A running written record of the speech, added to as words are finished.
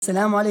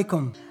السلام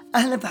عليكم.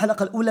 أهلا في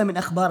الحلقة الأولى من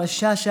أخبار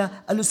الشاشة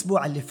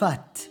الأسبوع اللي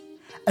فات.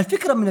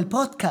 الفكرة من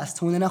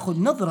البودكاست هو أن ناخذ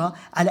نظرة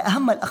على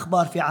أهم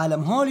الأخبار في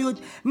عالم هوليوود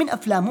من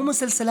أفلام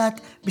ومسلسلات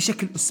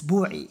بشكل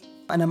أسبوعي.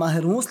 أنا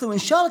ماهر موصلي وإن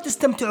شاء الله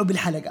تستمتعوا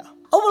بالحلقة.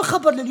 أول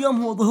خبر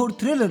لليوم هو ظهور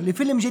تريلر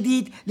لفيلم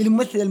جديد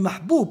للممثل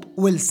المحبوب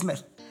ويل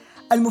سميث.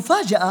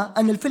 المفاجأة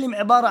أن الفيلم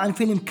عبارة عن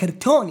فيلم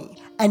كرتوني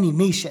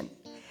أنيميشن.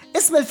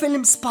 اسم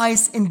الفيلم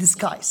سبايس إن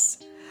ديسكايس.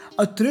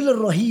 التريلر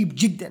رهيب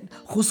جدا،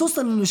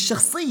 خصوصا انه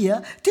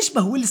الشخصية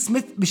تشبه ويل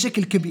سميث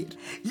بشكل كبير،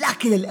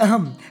 لكن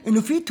الأهم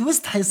انه في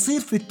تويست حيصير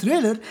في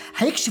التريلر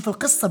حيكشف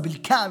القصة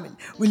بالكامل،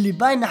 واللي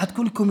باينة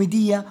حتكون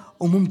كوميدية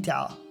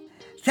وممتعة.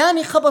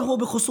 ثاني خبر هو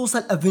بخصوص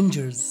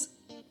الأفنجرز.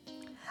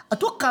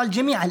 أتوقع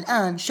الجميع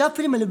الآن شاف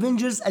فيلم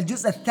الأفنجرز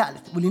الجزء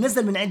الثالث واللي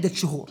نزل من عدة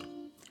شهور.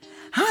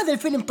 هذا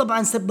الفيلم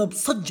طبعا سبب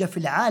صجة في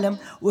العالم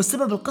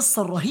وسبب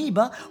القصة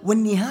الرهيبة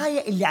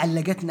والنهاية اللي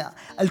علقتنا.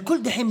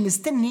 الكل دحين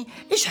مستني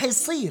إيش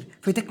حيصير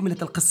في تكملة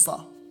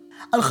القصة.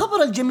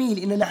 الخبر الجميل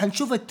إننا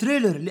حنشوف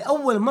التريلر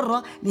لأول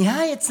مرة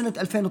نهاية سنة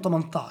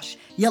 2018.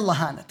 يلا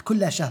هانت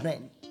كلها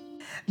شهرين.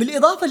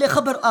 بالإضافة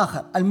لخبر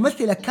آخر،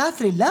 الممثلة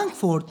كاثرين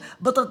لانغفورد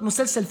بطلة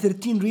مسلسل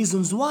 13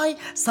 Reasons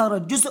Why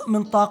صارت جزء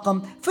من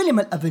طاقم فيلم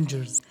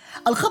الأفنجرز.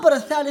 الخبر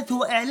الثالث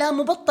هو إعلان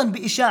مبطن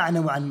بإشاعة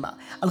نوعا ما.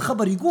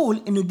 الخبر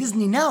يقول إنه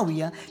ديزني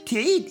ناوية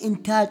تعيد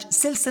إنتاج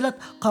سلسلة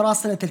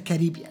قراصنة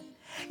الكاريبيان.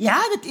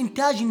 إعادة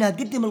إنتاج إنها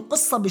تقدم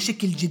القصة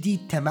بشكل جديد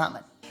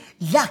تماما،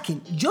 لكن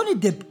جوني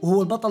ديب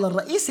وهو البطل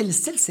الرئيسي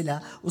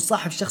للسلسلة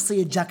وصاحب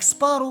شخصية جاك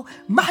سبارو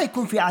ما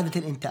حيكون في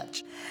إعادة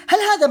الإنتاج. هل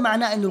هذا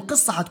معناه أنه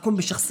القصة حتكون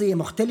بشخصية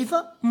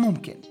مختلفة؟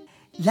 ممكن،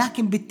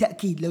 لكن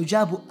بالتأكيد لو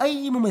جابوا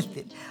أي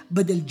ممثل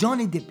بدل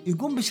جوني ديب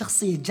يقوم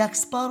بشخصية جاك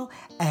سبارو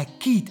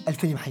أكيد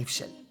الفيلم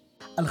حيفشل.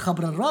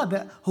 الخبر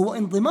الرابع هو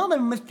انضمام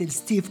الممثل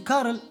ستيف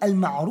كارل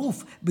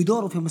المعروف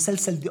بدوره في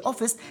مسلسل The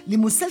Office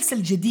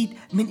لمسلسل جديد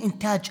من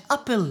إنتاج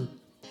أبل.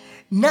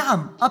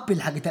 نعم،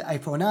 أبل حقت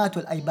الآيفونات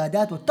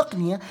والآيبادات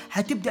والتقنية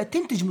حتبدأ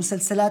تنتج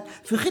مسلسلات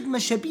في خدمة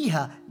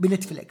شبيهة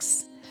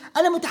بنتفليكس.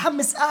 أنا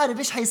متحمس أعرف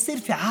إيش حيصير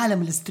في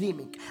عالم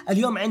الستريمينج.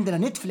 اليوم عندنا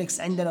نتفليكس،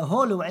 عندنا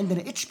هولو،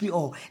 وعندنا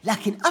HBO،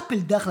 لكن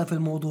أبل داخلة في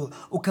الموضوع،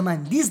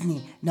 وكمان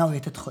ديزني ناوية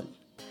تدخل.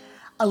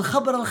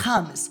 الخبر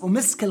الخامس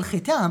ومسك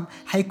الختام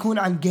حيكون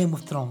عن Game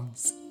of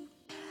Thrones.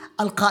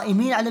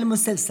 القائمين على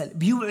المسلسل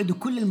بيوعدوا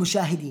كل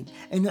المشاهدين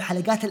إنه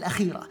الحلقات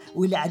الأخيرة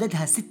واللي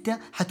عددها 6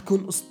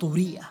 حتكون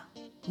أسطورية،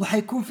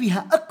 وحيكون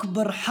فيها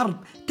أكبر حرب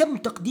تم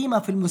تقديمها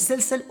في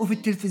المسلسل وفي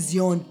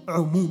التلفزيون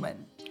عموما.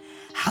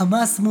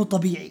 حماس مو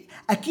طبيعي.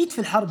 أكيد في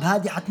الحرب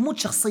هذه حتموت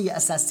شخصية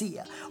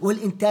أساسية،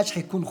 والإنتاج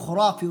حيكون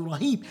خرافي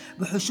ورهيب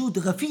بحشود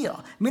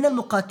غفيرة من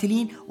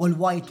المقاتلين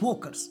والوايت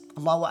ووكرز،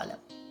 الله أعلم.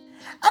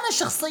 أنا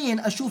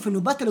شخصيا أشوف إنه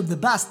باتل أوف ذا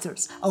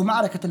باسترز أو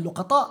معركة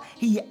اللقطاء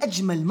هي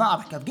أجمل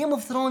معركة في جيم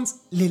اوف ثرونز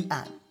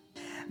للآن.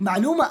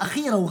 معلومة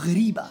أخيرة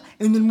وغريبة،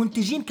 إنه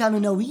المنتجين كانوا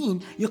ناويين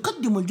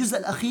يقدموا الجزء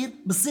الأخير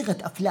بصيغة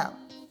أفلام.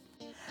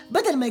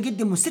 بدل ما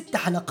يقدموا 6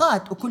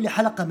 حلقات وكل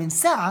حلقة من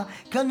ساعة،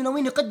 كانوا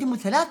ناويين يقدموا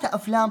 3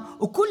 أفلام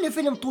وكل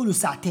فيلم طوله 2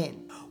 ساعة.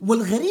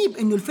 والغريب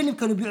إنه الفيلم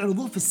كانوا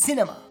بيعرضوه في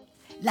السينما،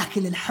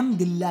 لكن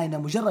الحمد لله إنها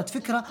مجرد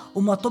فكرة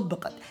وما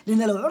طبقت،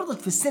 لأن لو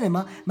عرضت في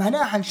السينما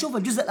معناها حنشوف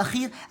الجزء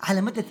الأخير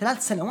على مدى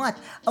 3 سنوات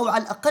أو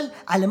على الأقل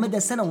على مدى 1.5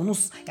 سنة،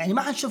 يعني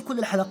ما حنشوف كل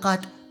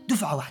الحلقات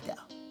دفعة واحدة.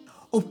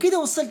 وبكده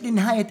وصلت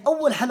لنهاية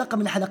أول حلقة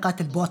من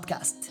حلقات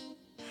البودكاست.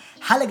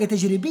 حلقة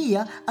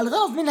تجريبية،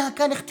 الغرض منها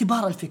كان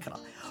اختبار الفكرة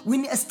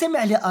وإني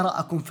أستمع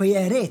لآرائكم،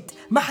 فيا ريت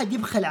ما حد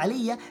يبخل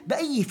علي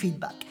بأي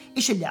فيدباك،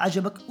 إيش اللي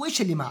عجبك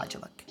وإيش اللي ما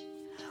عجبك.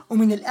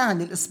 ومن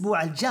الآن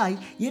الأسبوع الجاي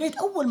يا ريت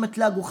أول ما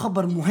تلاقوا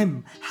خبر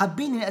مهم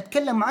حابين إني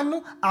أتكلم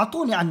عنه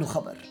أعطوني عنه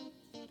خبر.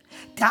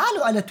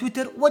 تعالوا على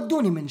تويتر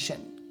ودوني منشن.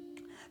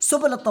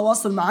 سبل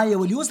التواصل معايا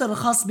واليوزر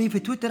الخاص بي في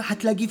تويتر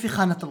حتلاقيه في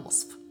خانة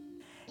الوصف.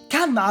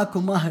 كان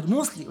معاكم ماهر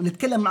موصلي،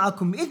 ونتكلم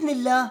معاكم بإذن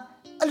الله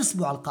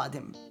الأسبوع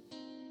القادم.